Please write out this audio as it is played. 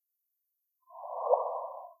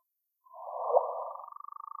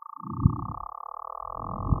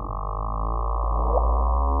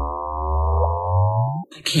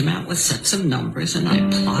came out with sets of numbers and I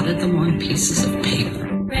plotted them on pieces of paper.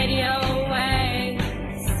 Radio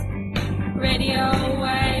waves, radio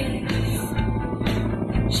waves.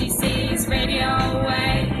 She sees radio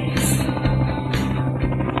waves,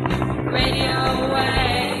 radio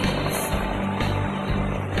waves.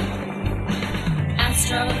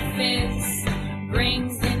 Astrophiz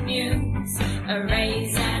brings the news.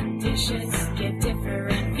 Arrays and dishes give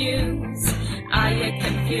different views. Are you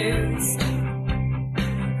confused?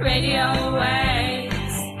 Radio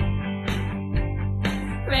waves,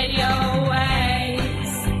 radio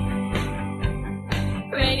waves,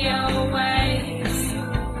 radio waves.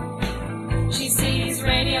 She sees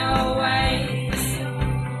radio waves,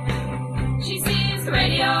 she sees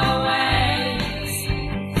radio waves.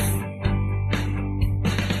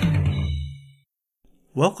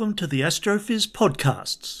 Welcome to the Astrophiz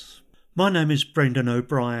podcasts. My name is Brendan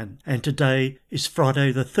O'Brien and today is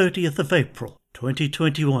Friday the 30th of April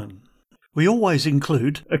 2021. We always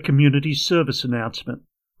include a community service announcement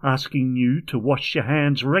asking you to wash your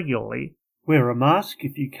hands regularly, wear a mask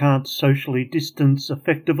if you can't socially distance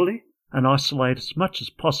effectively, and isolate as much as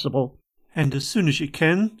possible, and as soon as you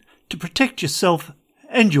can, to protect yourself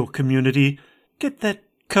and your community, get that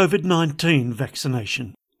COVID-19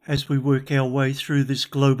 vaccination as we work our way through this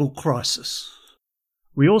global crisis.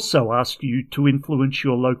 We also ask you to influence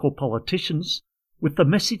your local politicians with the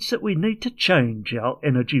message that we need to change our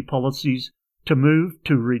energy policies to move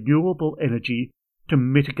to renewable energy to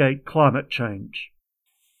mitigate climate change.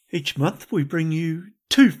 Each month we bring you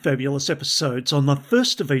 2 fabulous episodes. On the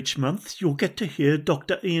first of each month you'll get to hear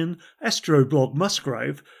Dr. Ian Astroblog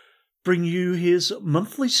Musgrave bring you his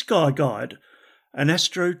monthly sky guide, an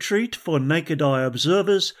astro treat for naked eye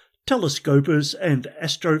observers, telescopers and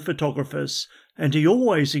astrophotographers, and he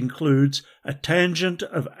always includes a tangent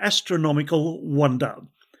of astronomical wonder.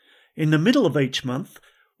 In the middle of each month,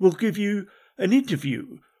 we'll give you an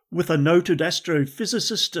interview with a noted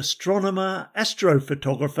astrophysicist, astronomer,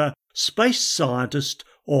 astrophotographer, space scientist,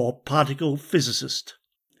 or particle physicist.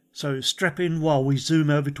 So strap in while we zoom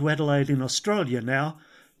over to Adelaide in Australia now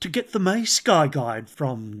to get the May Sky Guide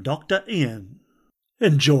from Dr. Ian.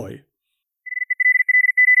 Enjoy.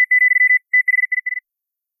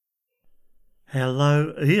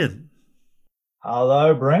 Hello, Ian.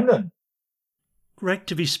 Hello, Brendan. Great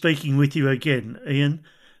to be speaking with you again, Ian.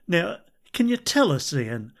 Now, can you tell us,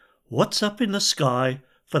 Ian, what's up in the sky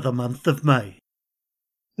for the month of May?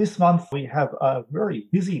 This month we have a very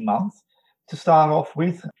busy month. To start off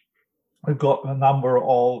with, we've got a number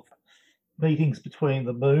of meetings between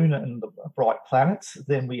the moon and the bright planets.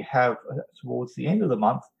 Then we have, towards the end of the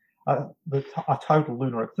month, a total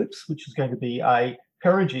lunar eclipse, which is going to be a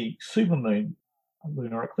perigee supermoon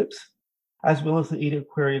lunar eclipse, as well as the Eta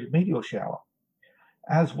Aquariid meteor shower.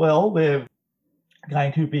 As well, we're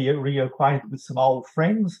going to be reacquainted with some old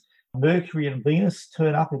friends. Mercury and Venus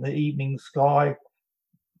turn up in the evening sky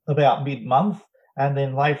about mid-month, and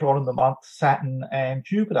then later on in the month, Saturn and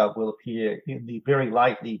Jupiter will appear in the very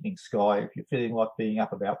late evening sky if you're feeling like being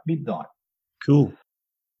up about midnight. Cool.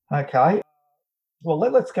 Okay. Well,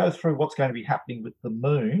 let's go through what's going to be happening with the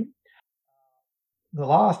moon. The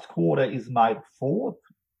last quarter is May the 4th.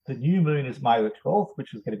 The new moon is May the 12th,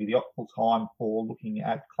 which is going to be the optimal time for looking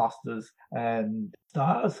at clusters and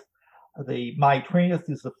stars. The May 20th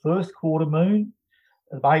is the first quarter moon.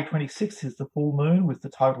 The May 26th is the full moon with the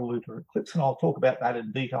total lunar eclipse, and I'll talk about that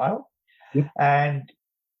in detail. Yep. And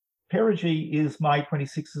perigee is May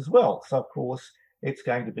 26th as well. So, of course, it's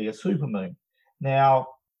going to be a supermoon. Now,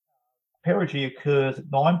 perigee occurs at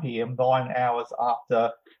 9 p.m., 9 hours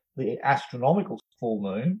after the astronomical full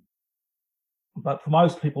moon. But for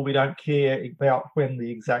most people, we don't care about when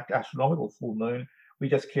the exact astronomical full moon. We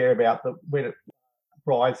just care about when it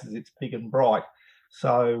rises, it's big and bright.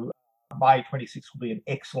 So May 26th will be an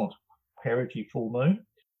excellent perigee full moon.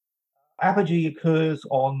 Apogee occurs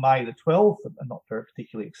on May the 12th, and not very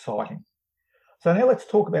particularly exciting. So now let's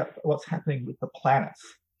talk about what's happening with the planets.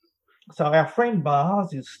 So our friend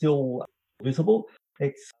Mars is still visible.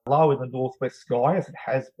 It's low in the northwest sky, as it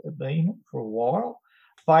has been for a while.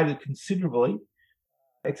 Faded considerably.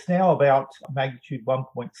 It's now about magnitude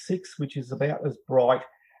 1.6, which is about as bright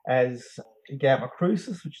as Gamma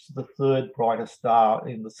Crucis, which is the third brightest star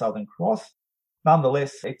in the Southern Cross.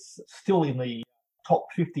 Nonetheless, it's still in the top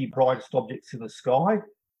 50 brightest objects in the sky.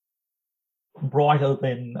 Brighter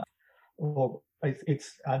than, well,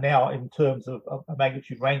 it's now in terms of a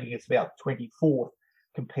magnitude ranking, it's about 24th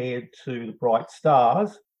compared to the bright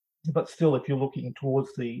stars. But still, if you're looking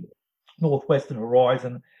towards the northwestern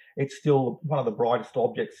horizon, it's still one of the brightest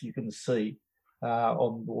objects you can see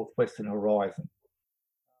on the northwestern horizon.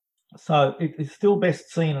 So it is still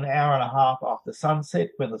best seen an hour and a half after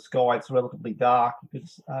sunset when the sky is relatively dark. You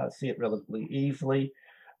can see it relatively easily.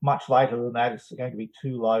 Much later than that, it's going to be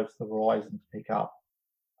too low for the horizon to pick up.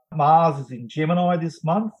 Mars is in Gemini this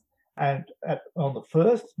month, and on the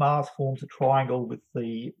 1st, Mars forms a triangle with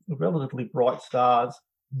the relatively bright stars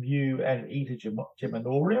Mu and Eta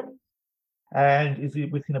Geminorum, and is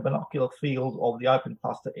within a binocular field of the open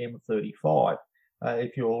cluster M35.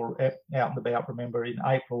 If you're out and about, remember in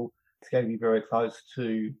April, it's going to be very close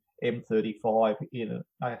to M35 in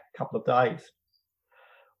a couple of days.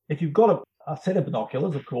 If you've got a set of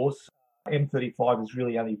binoculars, of course, M35 is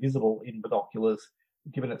really only visible in binoculars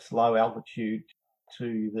given its low altitude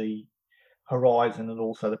to the horizon and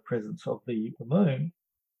also the presence of the moon.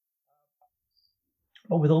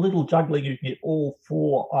 But with a little juggling, you can get all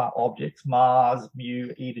 4 objects, Mars, Mu,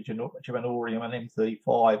 Eta Geminorum, and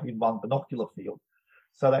M35 in one binocular field.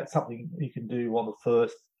 So that's something you can do on the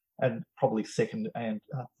 1st and probably 2nd and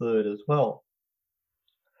 3rd as well.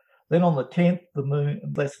 Then on the 10th, the moon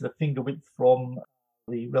less than a finger width from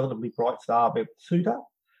the relatively bright star Beta,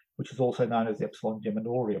 which is also known as Epsilon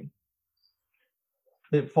Geminorum.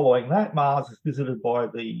 Then following that, Mars is visited by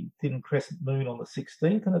the thin crescent moon on the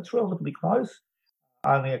 16th, and it's relatively close,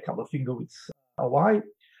 only a couple of finger widths away.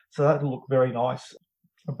 So that'll look very nice,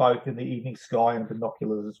 both in the evening sky and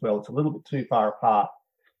binoculars as well. It's a little bit too far apart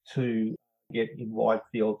to get in wide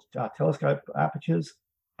field telescope apertures,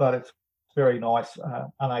 but it's very nice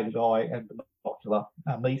unaided eye and binocular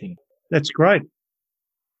meeting. That's great.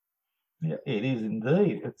 Yeah, it is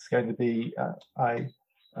indeed. It's going to be a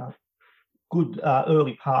good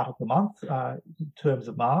early part of the month in terms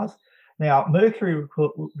of Mars. Now, Mercury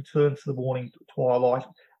returns to the morning twilight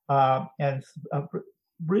and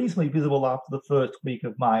reasonably visible after the first week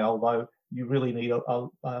of May, although you really need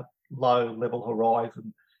a low-level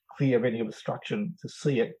horizon clear of any obstruction to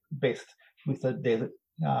see it best with a desert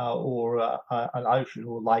or an ocean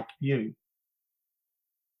or lake view.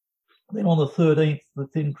 Then on the 13th, the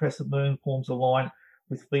thin crescent moon forms a line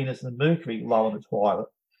with Venus and Mercury low in the twilight.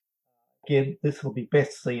 Again, this will be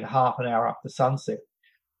best seen half an hour after sunset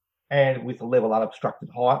and with a level unobstructed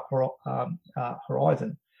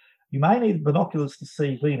horizon. You may need binoculars to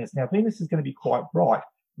see Venus. Now, Venus is going to be quite bright,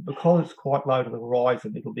 but because it's quite low to the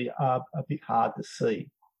horizon, it'll be a bit hard to see.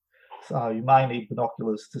 So you may need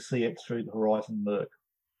binoculars to see it through the horizon murk.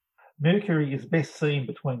 Mercury is best seen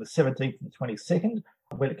between the 17th and the 22nd,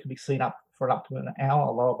 when it can be seen up to an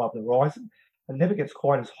hour low above the horizon. It never gets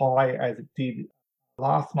quite as high as it did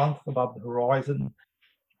last month above the horizon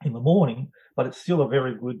in the morning, but it's still a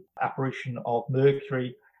very good apparition of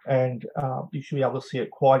Mercury, and you should be able to see it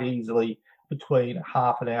quite easily between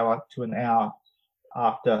half an hour to an hour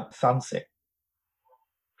after sunset.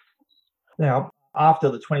 Now, after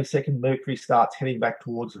the 22nd, Mercury starts heading back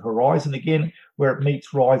towards the horizon again, where it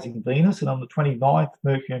meets rising Venus. And on the 29th,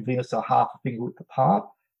 Mercury and Venus are half a finger width apart,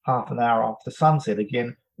 half an hour after sunset.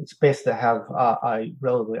 Again, it's best to have a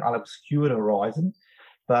relatively unobscured horizon,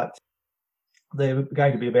 but they're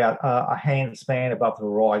going to be about a hand span above the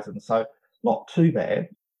horizon, so not too bad.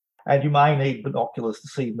 And you may need binoculars to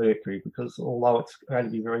see Mercury, because although it's going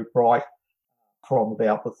to be very bright from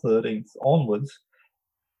about the 13th onwards,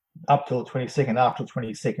 up till the 22nd. After the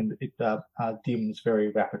 22nd, it dims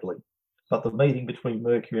very rapidly. But the meeting between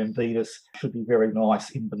Mercury and Venus should be very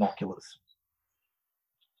nice in binoculars.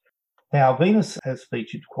 Now, Venus has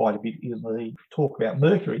featured quite a bit in the talk about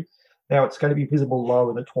Mercury. Now, it's going to be visible low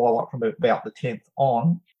in the twilight from about the 10th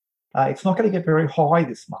on. It's not going to get very high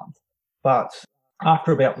this month, but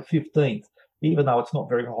after about the 15th, even though it's not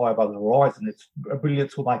very high above the horizon, its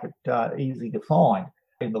brilliance will make it easy to find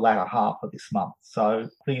in the latter half of this month. So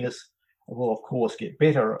Venus will, of course, get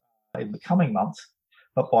better in the coming months,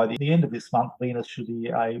 but by the end of this month, Venus should be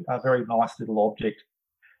a very nice little object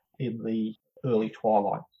in the early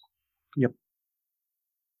twilight. Yep.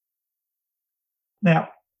 Now,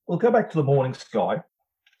 we'll go back to the morning sky.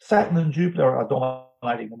 Saturn and Jupiter are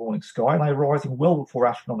dominating the morning sky, and they're rising well before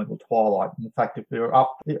astronomical twilight. In fact, if they're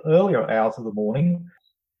up the earlier hours of the morning,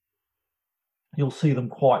 you'll see them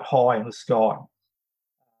quite high in the sky.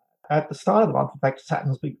 At the start of the month, in fact,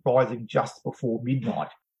 Saturn's been rising just before midnight,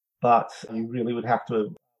 but you really would have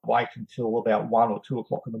to wait until about 1 or 2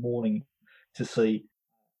 o'clock in the morning to see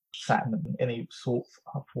Saturn in any sort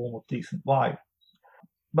of form of decent way.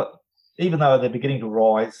 But even though they're beginning to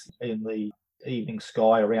rise in the evening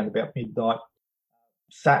sky around about midnight,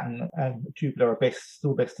 Saturn and Jupiter are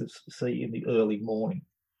still best to see in the early morning.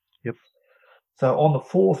 Yep. So on the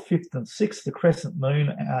 4th, 5th and 6th, the crescent moon,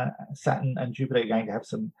 Saturn and Jupiter are going to have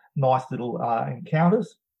some nice little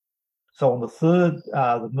encounters. So on the 3rd,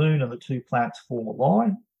 the moon and the 2 planets form a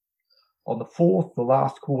line. On the 4th, the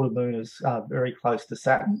last quarter moon is very close to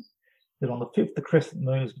Saturn. Then on the 5th, the crescent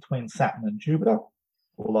moon is between Saturn and Jupiter,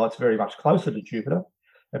 although it's very much closer to Jupiter.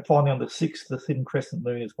 And finally, on the 6th, the thin crescent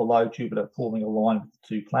moon is below Jupiter, forming a line with the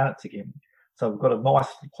two planets again. So we've got a nice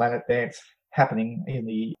planet dance happening in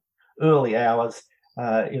the early hours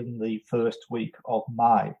in the first week of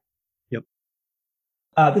May. Yep.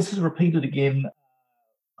 This is repeated again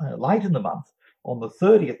late in the month. On the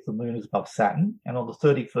 30th, the moon is above Saturn, and on the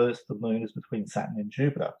 31st, the moon is between Saturn and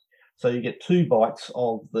Jupiter. So you get 2 bites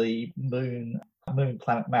of the moon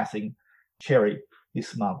planet massing cherry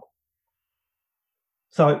this month.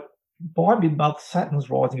 So by mid-month, Saturn's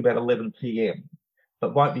rising about 11 p.m,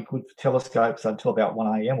 but won't be good for telescopes until about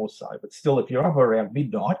 1 a.m. or so. But still, if you're up around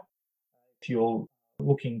midnight, if you're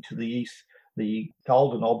looking to the east, the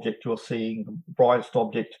golden object you're seeing, the brightest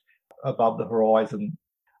object above the horizon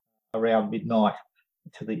around midnight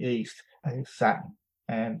to the east is Saturn.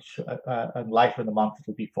 And later in the month,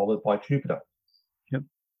 it'll be followed by Jupiter. Yep.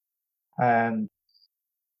 And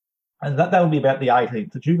that will be about the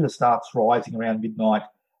 18th. The Jupiter starts rising around midnight,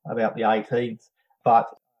 about the 18th, but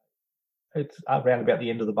it's around about the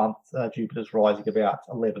end of the month. Jupiter's rising about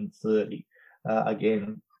 11:30.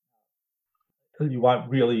 Again, you won't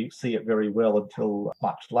really see it very well until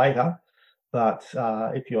much later. But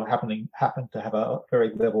if you happen to have a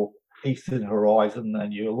very level eastern horizon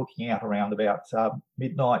and you're looking out around about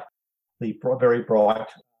midnight, the very bright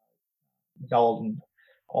golden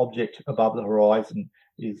object above the horizon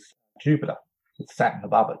is Jupiter, with Saturn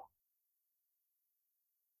above it.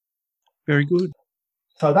 Very good.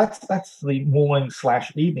 So that's the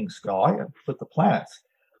morning/evening sky with the planets.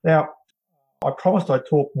 Now, I promised I'd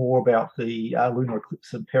talk more about the lunar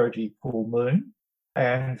eclipse and perigee full moon,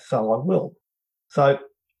 and so I will. So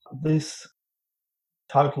this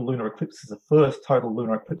total lunar eclipse is the first total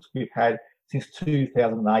lunar eclipse we've had since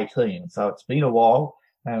 2018. So it's been a while,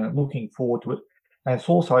 and looking forward to it. And it's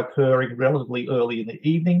also occurring relatively early in the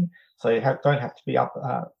evening, so you don't have to be up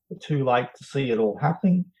too late to see it all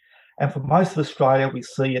happening. And for most of Australia, we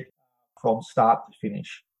see it from start to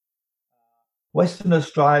finish. Western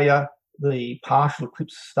Australia, the partial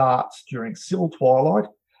eclipse starts during civil twilight,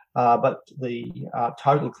 but the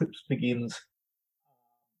total eclipse begins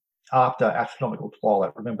after astronomical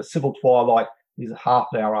twilight. Remember, civil twilight is half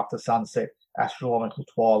an hour after sunset. Astronomical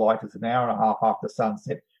twilight is an hour and a half after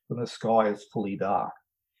sunset, when the sky is fully dark.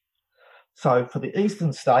 So for the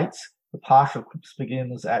eastern states, the partial eclipse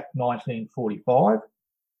begins at 19:45.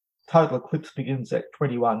 Total eclipse begins at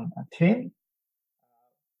 21:10.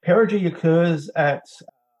 Perigee occurs at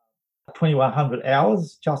 2100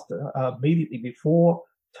 hours, just immediately before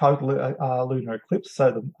total lunar eclipse.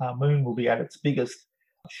 So the moon will be at its biggest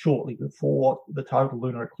shortly before the total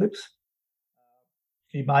lunar eclipse.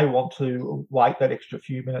 You may want to wait that extra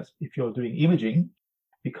few minutes if you're doing imaging,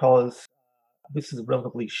 because this is a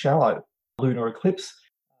relatively shallow lunar eclipse.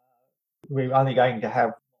 We're only going to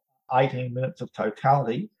have 18 minutes of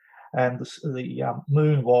totality, and the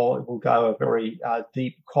moon, while it will go a very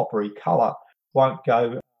deep coppery colour, won't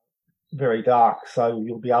go very dark, so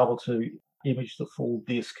you'll be able to image the full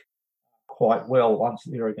disk quite well once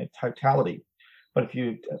you're in totality. But if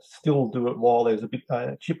you still do it while there's a big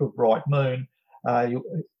chip of bright moon,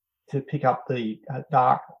 to pick up the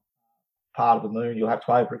dark part of the moon, you'll have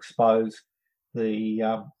to overexpose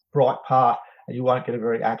the bright part, and you won't get a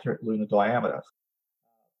very accurate lunar diameter.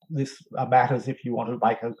 This matters if you want to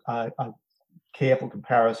make a careful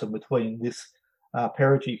comparison between this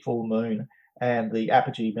perigee full moon and the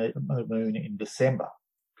apogee moon in December.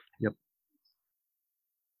 Yep.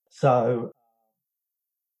 So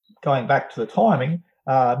going back to the timing,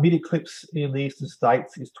 mid-eclipse in the eastern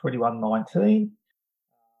states is 21:19,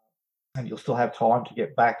 and you'll still have time to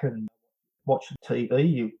get back and watch the TV.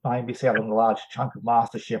 You may miss out on a large chunk of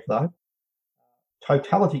MasterChef, though.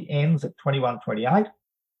 Totality ends at 21:28,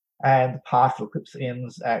 and the partial eclipse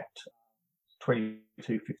ends at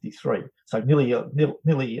 22:53, so nearly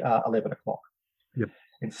 11 o'clock. Yep.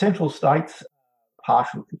 In central states,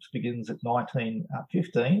 partial eclipse begins at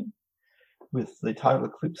 19:15, with the total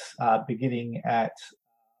eclipse beginning at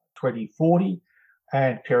 20:40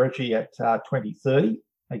 and perigee at 20:30.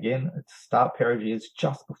 Again, start perigee is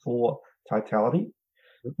just before totality.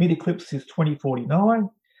 Mid-eclipse is 20:49,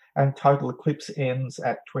 and total eclipse ends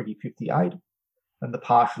at 20:58, and the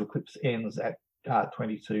partial eclipse ends at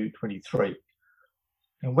 22:23.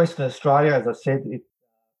 In Western Australia, as I said,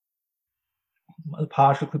 the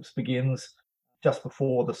partial eclipse begins just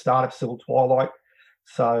before the start of civil twilight,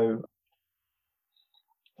 so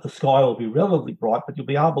the sky will be relatively bright, but you'll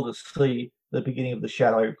be able to see the beginning of the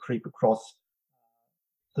shadow creep across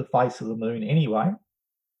the face of the moon anyway.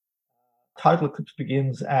 Total eclipse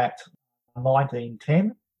begins at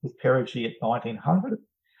 1910 with perigee at 1900.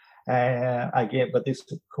 Again, but this,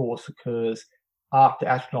 of course, occurs after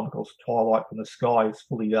astronomical twilight when the sky is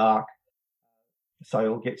fully dark. So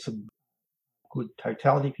you'll get some good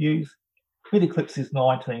totality views. Mid eclipse is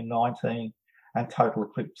 1919 and total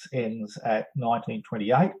eclipse ends at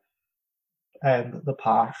 1928. And the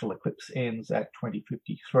partial eclipse ends at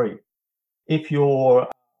 2053. If you're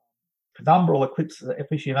penumbral eclipse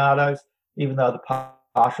aficionados, even though the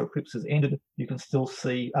partial eclipse has ended, you can still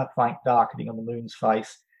see a faint darkening on the moon's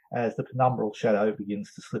face as the penumbral shadow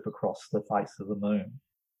begins to slip across the face of the moon.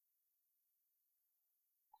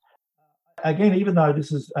 Again, even though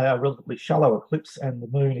this is a relatively shallow eclipse and the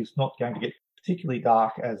moon is not going to get particularly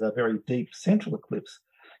dark as a very deep central eclipse,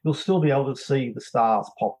 you'll still be able to see the stars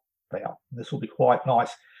pop out. And this will be quite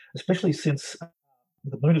nice, especially since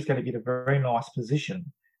the moon is going to get a very nice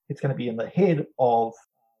position. It's going to be in the head of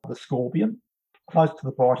the Scorpion, close to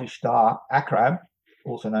the brightest star Acrab,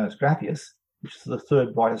 also known as Grapheus, which is the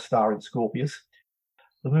third brightest star in Scorpius.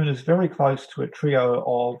 The moon is very close to a trio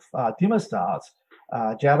of dimmer stars,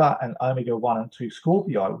 Java and Omega 1 and 2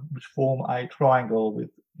 Scorpio, which form a triangle with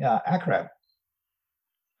Acrab.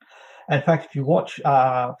 In fact, if you watch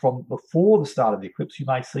from before the start of the eclipse, you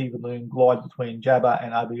may see the moon glide between Java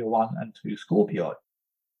and Omega 1 and 2 Scorpio.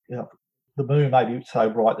 The moon may be so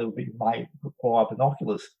bright that it may require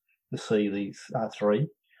binoculars to see these three,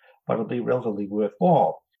 but it'll be relatively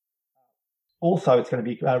worthwhile. Also, it's going to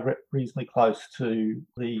be reasonably close to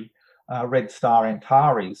the red star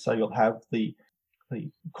Antares, so you'll have the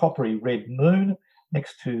coppery red moon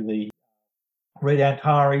next to the red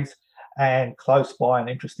Antares, and close by an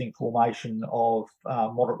interesting formation of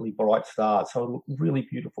moderately bright stars. So it'll look really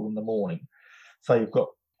beautiful in the morning. So you've got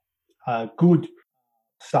a good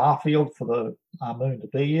star field for the moon to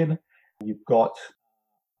be in. You've got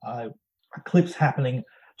eclipse happening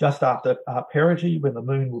just after perigee when the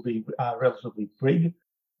moon will be relatively big.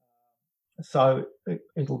 So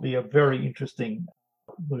it'll be a very interesting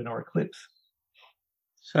lunar eclipse.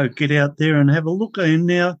 So get out there and have a look. And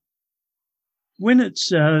now, when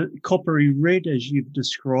it's coppery red, as you've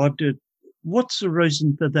described it, what's the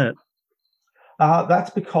reason for that?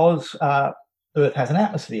 That's because Earth has an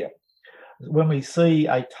atmosphere. When we see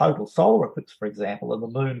a total solar eclipse, for example, and the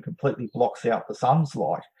moon completely blocks out the sun's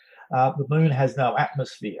light, the moon has no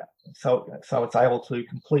atmosphere, so it's able to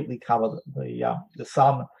completely cover the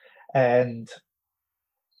sun and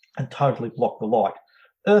totally block the light.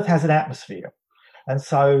 Earth has an atmosphere, and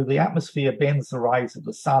so the atmosphere bends the rays of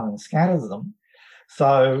the sun and scatters them.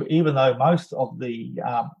 So even though most of the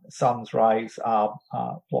sun's rays are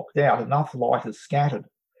blocked out, enough light is scattered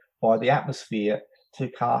by the atmosphere to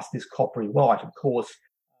cast this coppery light. Of course,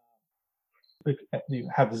 you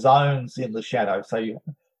have zones in the shadow. So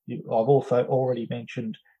I've also already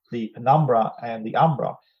mentioned the penumbra and the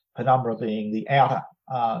umbra. Penumbra being the outer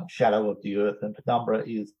shadow of the Earth, and penumbra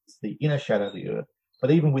is the inner shadow of the Earth.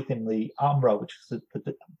 But even within the umbra, which is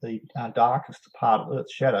the darkest part of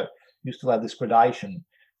Earth's shadow, you still have this gradation.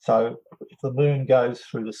 So if the moon goes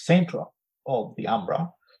through the centre of the umbra,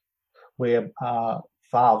 where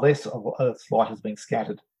far less of Earth's light has been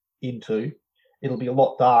scattered into, it'll be a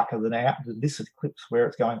lot darker than this eclipse, where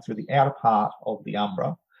it's going through the outer part of the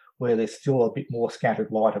umbra, where there's still a bit more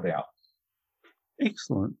scattered light about.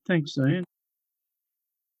 Excellent. Thanks, Ian.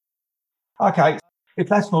 Okay, if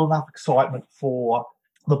that's not enough excitement for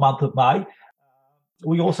the month of May,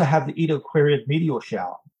 we also have the Eta Aquariid meteor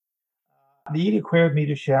shower. The Eta Aquariid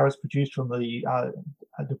meteor shower is produced from the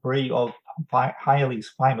debris of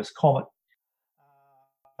Halley's famous comet,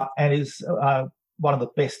 and is one of the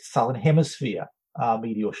best southern hemisphere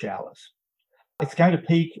meteor showers. It's going to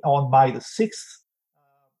peak on May the 6th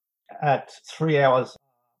at 3 hours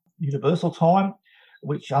universal time,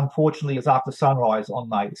 which unfortunately is after sunrise on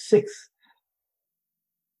May the 6th.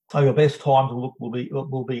 So your best time to look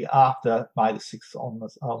will be after May the 6th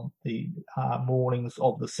on the mornings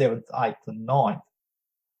of the 7th, 8th and 9th.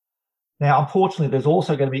 Now, unfortunately, there's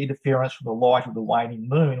also going to be interference from the light of the waning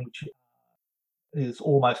moon, which is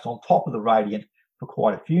almost on top of the radiant for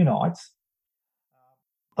quite a few nights.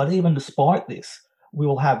 But even despite this, we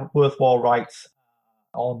will have worthwhile rates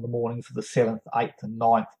on the mornings of the 7th, 8th and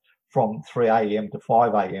 9th from 3 a.m. to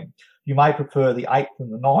 5 a.m. You may prefer the 8th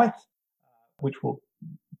and the 9th, which will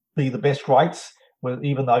be the best rates, where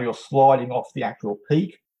even though you're sliding off the actual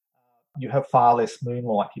peak, you have far less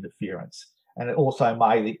moonlight interference. And it also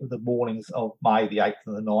the mornings of May the 8th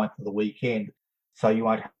and the 9th of the weekend, so you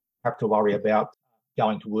won't have to worry about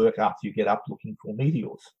going to work after you get up looking for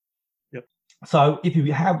meteors. Yep. So if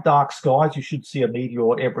you have dark skies, you should see a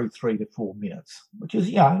meteor every 3 to 4 minutes, which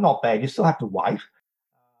is, not bad. You still have to wait.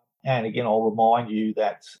 And again, I'll remind you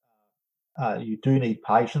that you do need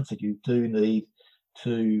patience, and you do need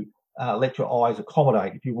to let your eyes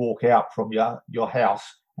accommodate. If you walk out from your house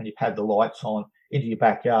and you've had the lights on into your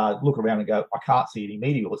backyard, look around and go, I can't see any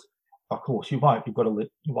meteors. Of course, you won't. You've got to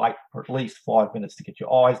wait for at least 5 minutes to get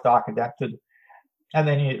your eyes dark adapted. And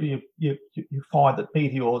then you find that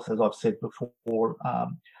meteors, as I've said before, are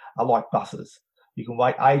like buses. You can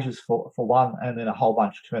wait ages for one, and then a whole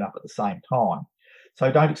bunch turn up at the same time. So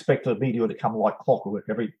don't expect a meteor to come like clockwork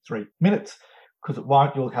every 3 minutes, because it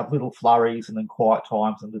won't. You'll have little flurries and then quiet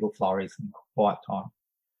times, and little flurries and quiet time.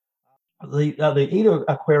 The Eta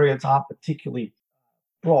Aquariids aren't particularly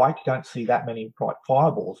bright. You don't see that many bright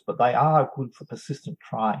fireballs, but they are good for persistent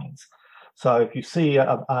trains. So if you see an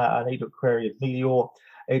Eta Aquariid meteor,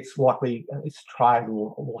 it's likely its train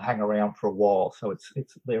will hang around for a while. So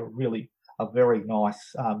they're really a very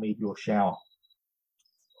nice meteor shower.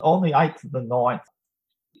 On the 8th and the 9th,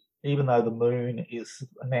 even though the moon is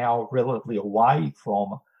now relatively away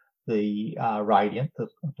from the radiant, the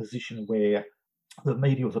position where the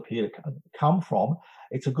meteors appear to come from,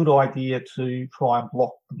 it's a good idea to try and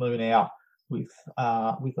block the moon out with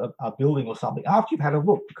a building or something after you've had a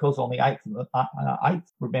look, because on the 8th and the 8th,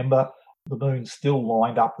 remember, the moon's still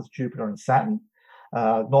lined up with Jupiter and Saturn,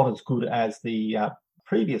 not as good as the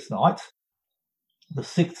previous nights. The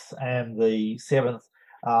 6th and the 7th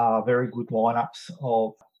are very good lineups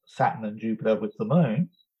of Saturn and Jupiter with the moon.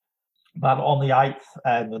 But on the 8th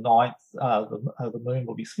and the 9th, the moon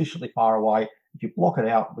will be sufficiently far away. If you block it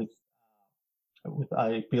out with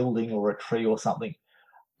a building or a tree or something,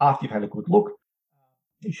 after you've had a good look,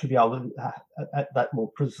 you should be able to, that will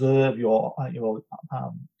preserve your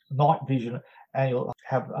night vision, and you'll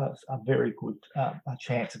have a very good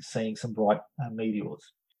chance of seeing some bright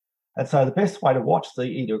meteors. And so the best way to watch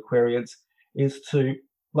the Eta Aquariids is to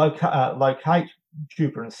locate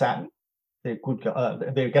Jupiter and Saturn. They're good.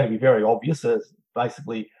 They're going to be very obvious. As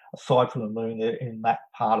basically, aside from the moon, they're in that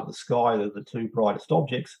part of the sky. They're the two brightest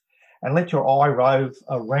objects. And let your eye rove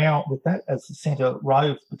around with that as the centre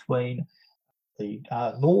roves between the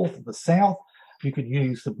north and the south. You can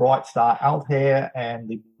use the bright star Altair and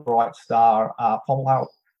the bright star Fomalhaut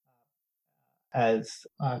as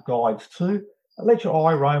guides too. Let your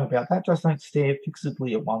eye roam about that. Just don't stare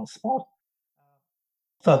fixedly at one spot,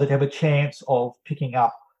 so that you have a chance of picking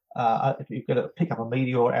up. If you've got to pick up a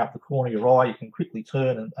meteor out the corner of your eye, you can quickly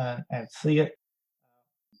turn and see it.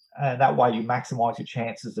 And that way you maximise your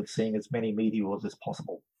chances of seeing as many meteors as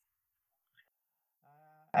possible.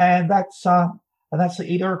 And that's the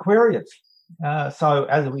Eta Aquariids. So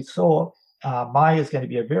as we saw, May is going to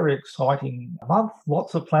be a very exciting month.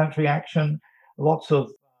 Lots of planetary action, lots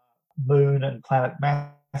of moon and planet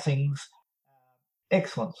massings,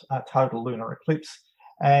 excellent total lunar eclipse,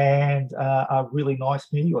 and a really nice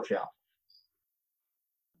meteor shower.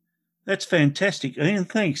 That's fantastic, Ian.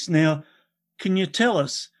 Thanks. Now, can you tell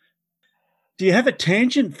us, do you have a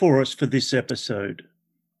tangent for us for this episode?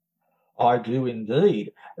 I do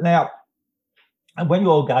indeed. Now, when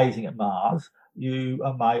you're gazing at Mars, you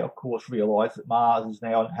may, of course, realise that Mars is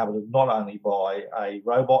now inhabited not only by a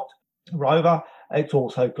robot rover, it's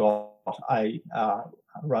also got a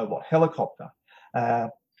robot helicopter.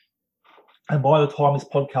 And by the time this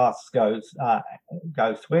podcast goes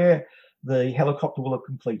to air, the helicopter will have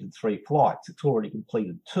completed 3 flights. It's already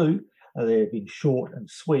completed 2. They've been short and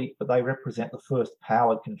sweet, but they represent the first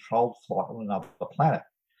powered, controlled flight on another planet.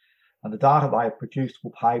 And the data they have produced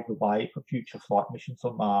will pave the way for future flight missions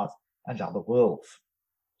on Mars and other worlds.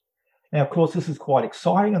 Now, of course, this is quite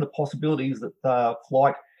exciting, and the possibilities that the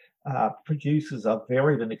flight produces are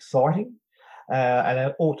varied and exciting. And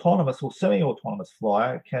an autonomous or semi-autonomous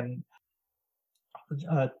flyer can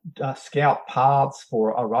scout paths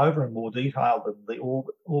for a rover in more detail than the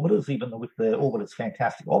orbiters, even with the orbiters'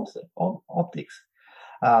 fantastic optics.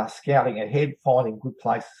 Scouting ahead, finding good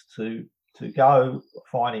places to go,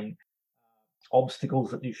 finding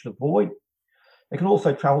obstacles that you should avoid. They can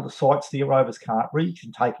also travel to sites the rovers can't reach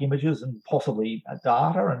and take images and possibly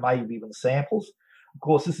data and maybe even samples. Of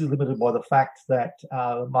course, this is limited by the fact that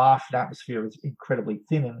the Martian atmosphere is incredibly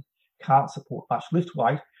thin and can't support much lift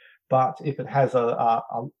weight. But if it has a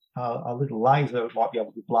little laser, it might be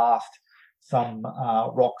able to blast some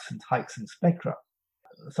rocks and take some spectra.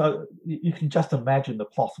 So you can just imagine the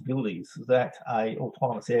possibilities that an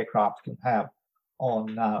autonomous aircraft can have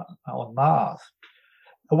on Mars.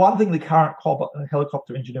 The one thing the current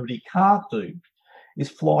helicopter Ingenuity can't do is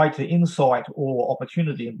fly to Insight or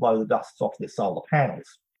Opportunity and blow the dust off their solar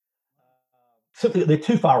panels. Simply, they're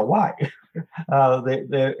too far away.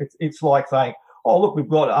 It's like saying, "Oh, look, we've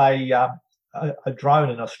got a drone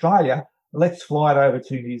in Australia. Let's fly it over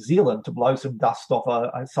to New Zealand to blow some dust off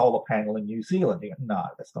a solar panel in New Zealand." No,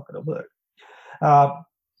 that's not going to work.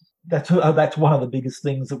 That's one of the biggest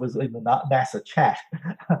things that was in the NASA chat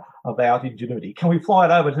about Ingenuity. Can we fly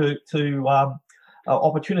it over to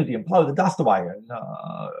Opportunity and blow the dust away?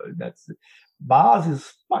 Mars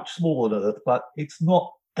is much smaller than Earth, but it's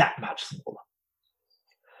not that much smaller.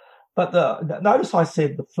 But notice I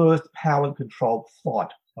said the first powered controlled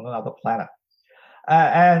flight on another planet,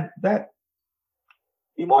 and that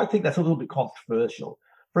you might think that's a little bit controversial.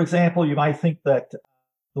 For example, you may think that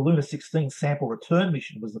the Luna 16 sample return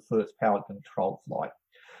mission was the first powered controlled flight.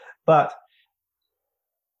 But,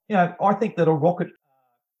 I think that a rocket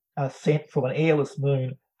sent from an airless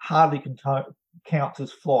moon hardly counts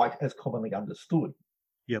as flight as commonly understood.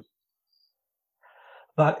 Yep.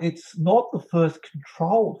 But it's not the first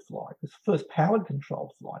controlled flight. It's the first powered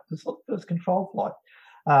controlled flight. It's not the first controlled flight.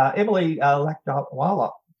 Emily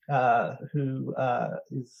Lakdawala, who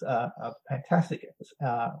is a fantastic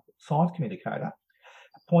science communicator,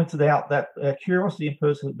 pointed out that Curiosity and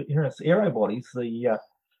Perseverance aerobodies,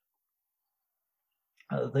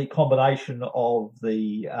 the combination of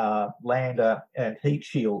the lander and heat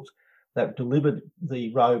shield that delivered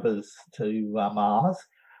the rovers to Mars,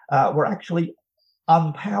 were actually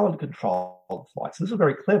unpowered controlled flights. This is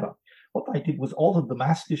very clever. What they did was altered the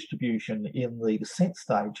mass distribution in the descent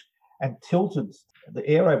stage and tilted the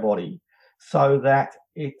aerobody so that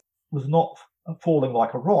it was not falling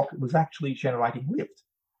like a rock. It was actually generating lift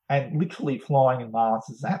and literally flying in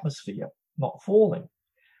Mars's atmosphere, not falling.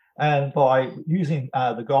 And by using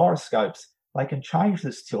the gyroscopes, they can change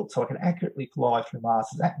this tilt so it can accurately fly through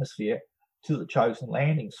Mars's atmosphere to the chosen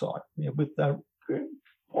landing site, with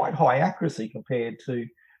quite high accuracy compared to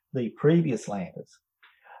the previous landers.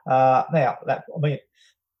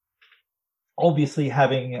 Obviously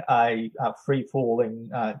having a free-falling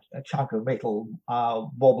chunk of metal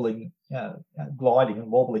wobbling, gliding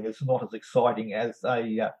and wobbling is not as exciting as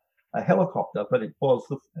a helicopter, but it was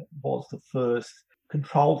the first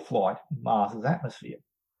controlled flight in Mars's atmosphere.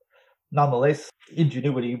 Nonetheless,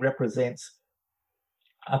 Ingenuity represents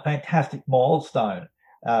a fantastic milestone,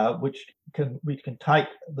 which can take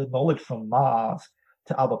the knowledge from Mars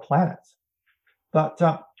to other planets. But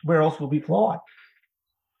where else will we fly?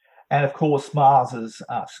 And of course, Mars's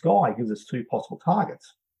sky gives us two possible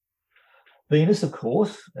targets. Venus, of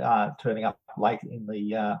course, turning up late in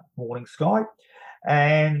the morning sky,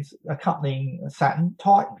 and accompanying Saturn,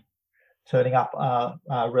 Titan, turning up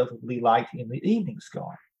relatively late in the evening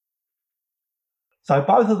sky. So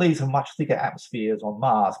both of these have much thicker atmospheres on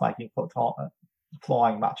Mars, making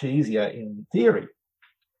flying much easier in theory,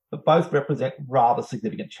 but both represent rather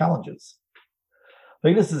significant challenges.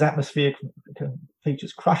 Venus's atmosphere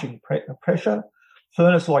features crushing pressure,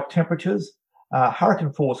 furnace-like temperatures,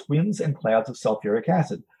 hurricane-force winds, and clouds of sulfuric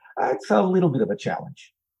acid. It's a little bit of a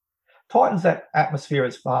challenge. Titan's atmosphere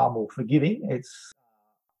is far more forgiving. It's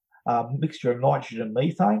a mixture of nitrogen and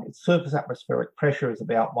methane. Its surface atmospheric pressure is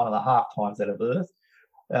about 1.5 times that of Earth,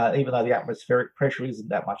 even though the atmospheric pressure isn't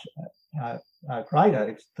that much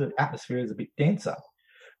greater. The atmosphere is a bit denser,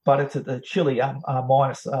 but it's at the chilly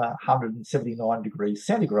minus 179 degrees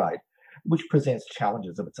centigrade, which presents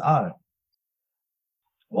challenges of its own.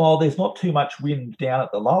 While there's not too much wind down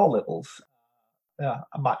at the lower levels,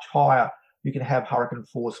 much higher, you can have hurricane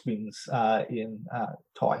force winds in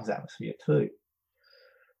Titan's atmosphere too.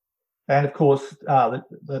 And of course,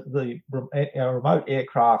 the remote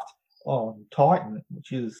aircraft on Titan,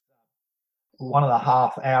 which is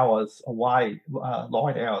 1.5 hours away,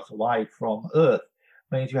 light hours away from Earth,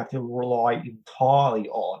 means you have to rely entirely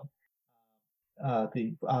on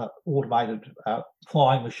the automated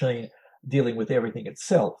flying machine dealing with everything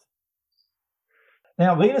itself.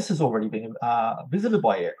 Now, Venus has already been visited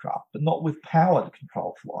by aircraft, but not with powered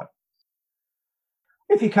controlled flight.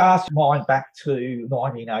 If you cast your mind back to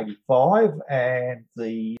 1985 and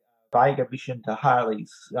the Vega mission to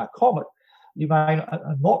Halley's Comet, you may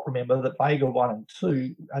not remember that Vega 1 and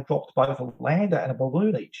 2 dropped both a lander and a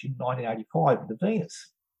balloon each in 1985 into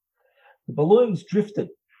Venus. The balloons drifted.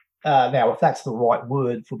 Now, if that's the right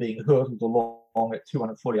word for being hurtled along at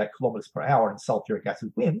 248 kilometres per hour in sulfuric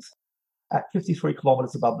acid winds, at 53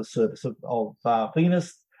 kilometres above the surface of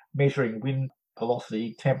Venus, measuring wind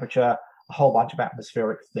velocity, temperature, a whole bunch of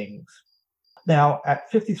atmospheric things. Now, at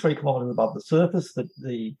 53 kilometres above the surface,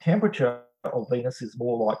 the temperature of Venus is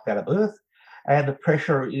more like that of Earth, and the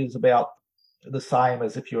pressure is about the same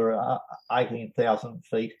as if you're 18,000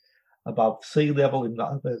 feet above sea level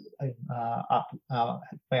up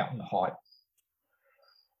mountain height.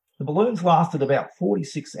 The balloons lasted about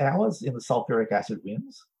 46 hours in the sulfuric acid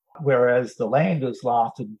winds, whereas the landers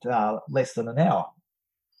lasted less than an hour.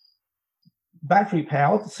 Battery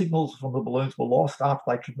powered, the signals from the balloons were lost after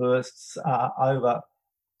they traversed over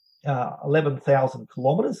 11,000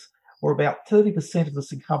 kilometres, or about 30% of the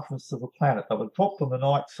circumference of the planet. They were dropped on the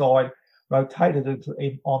night side, rotated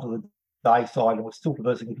onto the day side, and were still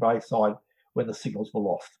traversing the day side when the signals were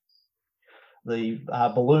lost. The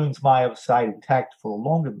balloons may have stayed intact for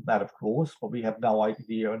longer than that, of course, but we have no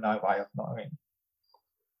idea and no way of knowing.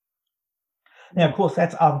 Now, of course,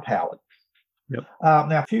 that's unpowered. Yep.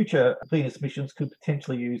 Now, future Venus missions could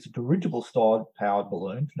potentially use a dirigible-style powered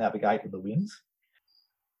balloon to navigate in the winds.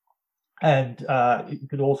 And you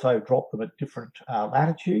could also drop them at different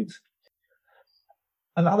latitudes.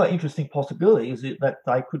 Another interesting possibility is that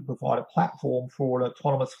they could provide a platform for an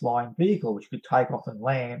autonomous flying vehicle, which could take off and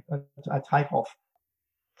land, take off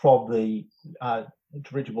from the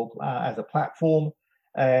dirigible as a platform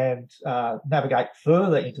and navigate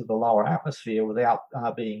further into the lower atmosphere without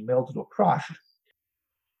being melted or crushed,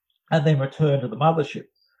 and then return to the mothership.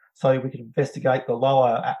 So we can investigate the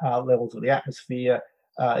lower levels of the atmosphere,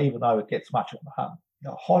 even though it gets much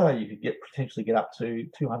hotter. You could potentially get up to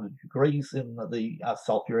 200 degrees in the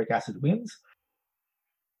sulfuric acid winds.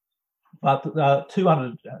 But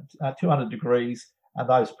 200 degrees and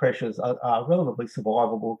those pressures are relatively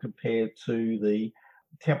survivable compared to the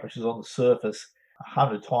temperatures on the surface.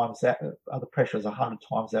 100 times that, the pressure is 100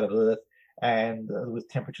 times that of Earth, and with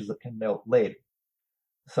temperatures that can melt lead.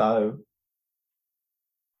 So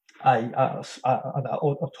an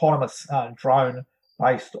autonomous drone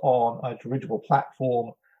based on a dirigible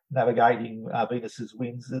platform navigating Venus's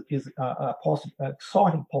winds is an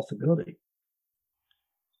exciting possibility.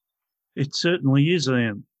 It certainly is,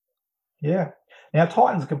 Ian. Yeah. Now,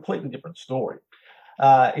 Titan's a completely different story.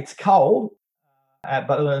 It's cold,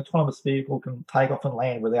 but an autonomous vehicle can take off and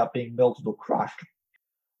land without being melted or crushed.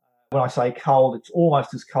 When I say cold, it's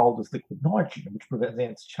almost as cold as liquid nitrogen, which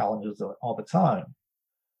presents challenges of its own.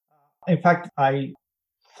 In fact, a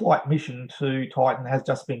flight mission to Titan has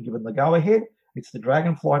just been given the go-ahead. It's the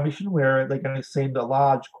Dragonfly mission, where they're going to send a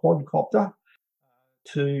large quadcopter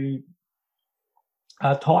to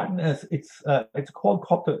Titan. It's a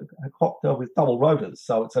quadcopter with double rotors,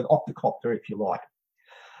 so it's an octocopter, if you like.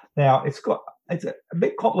 Now, it's a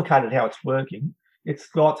bit complicated how it's working. It's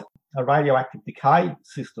got a radioactive decay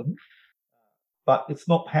system, but it's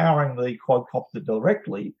not powering the quadcopter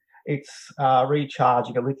directly. It's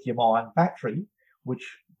recharging a lithium-ion battery, which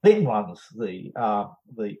then runs the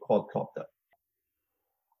quadcopter.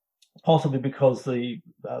 Possibly because the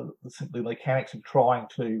mechanics of trying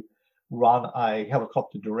to run a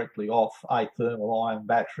helicopter directly off a thermal ion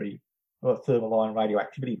battery or a thermal ion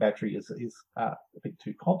radioactivity battery is a bit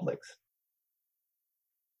too complex.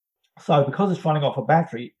 So because it's running off a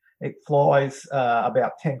battery, it flies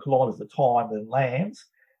about 10 kilometres at a time, then lands.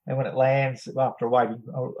 And when it lands, after waiting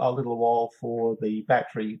a little while for the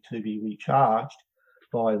battery to be recharged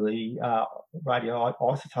by the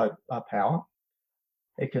radioisotope power,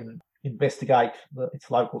 it can investigate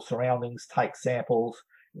its local surroundings, take samples.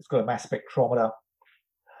 It's got a mass spectrometer.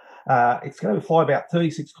 It's going to fly about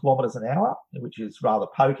 36 kilometres an hour, which is rather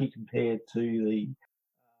pokey compared to the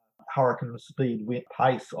hurricane speed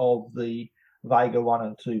pace of the Vega 1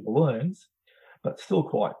 and 2 balloons, but still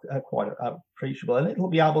quite appreciable. And it'll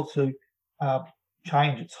be able to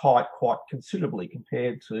change its height quite considerably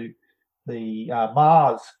compared to the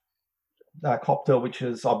Mars copter, which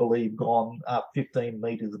has, I believe, gone 15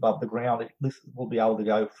 metres above the ground. This will be able to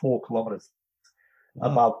go 4 kilometres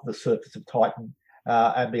above the surface of Titan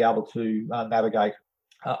and be able to navigate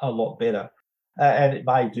a lot better. And it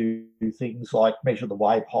may do things like measure the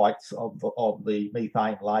wave heights of the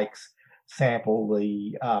methane lakes, sample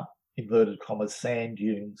the inverted commas sand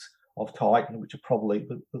dunes of Titan, which are probably,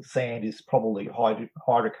 the sand is probably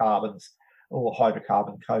hydrocarbons or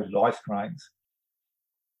hydrocarbon coated ice grains.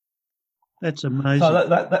 That's amazing.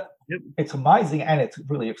 So Yep. It's amazing and it's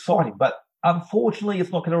really exciting, but unfortunately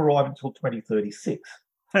it's not going to arrive until 2036.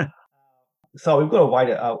 So we've got to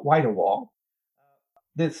wait a while.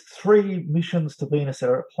 There's 3 missions to Venus that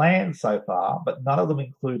are planned so far, but none of them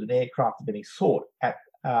include an aircraft of any sort at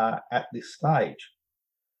this stage.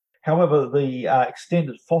 However, the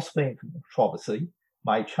extended phosphine controversy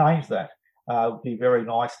may change that. It would be very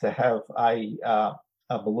nice to have a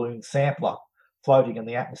balloon sampler floating in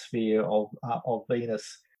the atmosphere of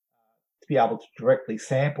Venus to be able to directly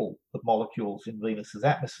sample the molecules in Venus's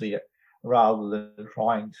atmosphere, rather than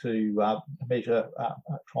trying to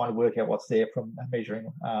work out what's there from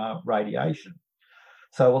measuring radiation.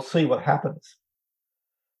 So we'll see what happens.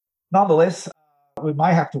 Nonetheless, We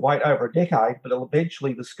may have to wait over a decade, but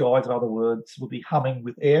eventually the skies, in other words, will be humming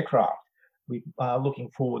with aircraft. We are looking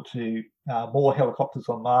forward to more helicopters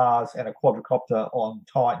on Mars and a quadricopter on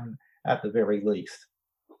Titan at the very least.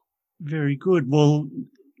 Very good. Well,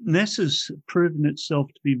 NASA's proven itself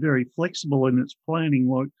to be very flexible in its planning.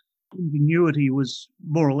 Like Ingenuity was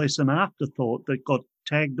more or less an afterthought that got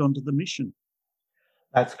tagged onto the mission.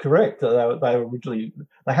 That's correct. They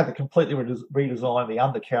had to completely redesign the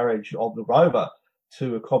undercarriage of the rover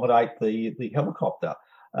to accommodate the helicopter,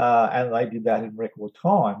 and they did that in record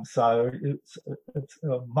time. So it's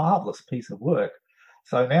a marvelous piece of work.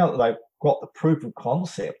 So now that they've got the proof of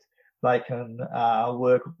concept, they can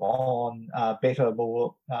work on better,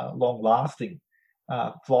 more long-lasting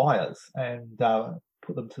flyers and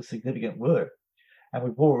put them to significant work. And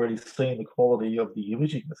we've already seen the quality of the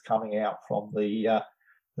imaging that's coming out from the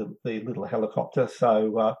little helicopter.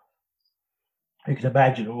 So you can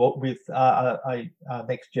imagine what with a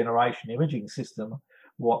next generation imaging system,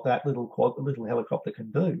 what that little helicopter can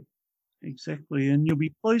do. Exactly, and you'll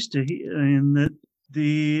be pleased to hear that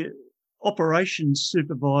the operations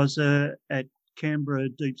supervisor at Canberra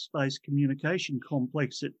Deep Space Communication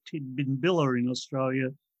Complex at Tidbinbilla in Australia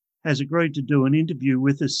has agreed to do an interview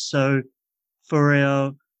with us. So for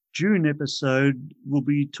our June episode, we'll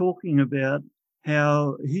be talking about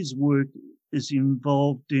how his work is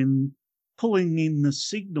involved in pulling in the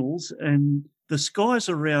signals, and the skies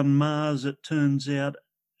around Mars, it turns out,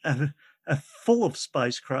 are full of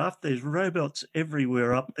spacecraft. There's robots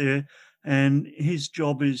everywhere up there, and his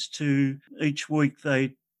job is to, each week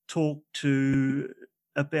they talk to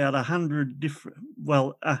about 100 different,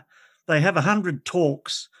 they have 100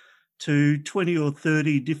 talks to 20 or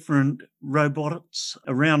 30 different robots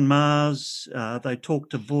around Mars. They talk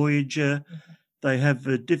to Voyager. They have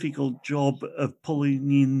a difficult job of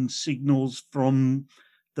pulling in signals from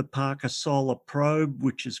the Parker Solar Probe,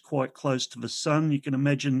 which is quite close to the sun. You can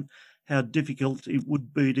imagine how difficult it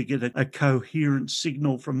would be to get a coherent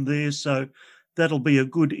signal from there. So that'll be a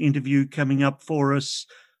good interview coming up for us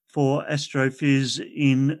for Astrophiz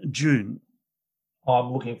in June.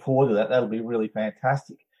 I'm looking forward to that. That'll be really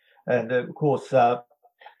fantastic. And of course,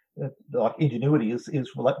 like Ingenuity is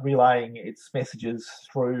relaying its messages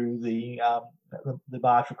through the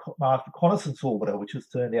Mars Reconnaissance Orbiter, which has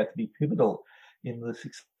turned out to be pivotal in the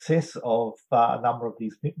success of a number of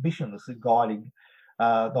these missions, and guiding,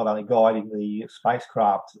 not only guiding the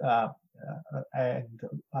spacecraft and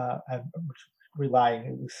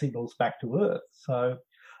relaying the signals back to Earth. So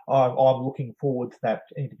I'm looking forward to that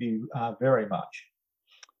interview very much.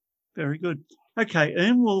 Very good. Okay,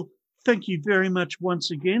 Ian, well, thank you very much once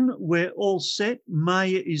again. We're all set.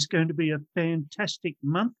 May is going to be a fantastic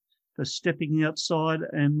month for stepping outside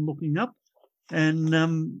and looking up,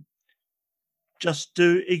 and just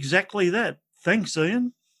do exactly that. Thanks,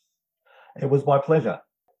 Ian. It was my pleasure.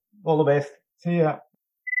 All the best. See ya.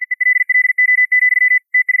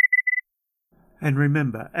 And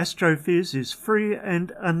remember, Astrophiz is free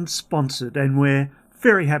and unsponsored, and we're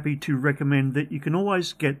very happy to recommend that you can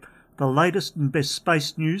always get the latest and best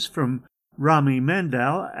space news from Rami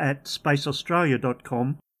Mandow at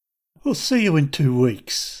spaceaustralia.com. We'll see you in 2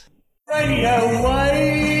 weeks. Radio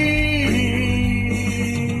Wave!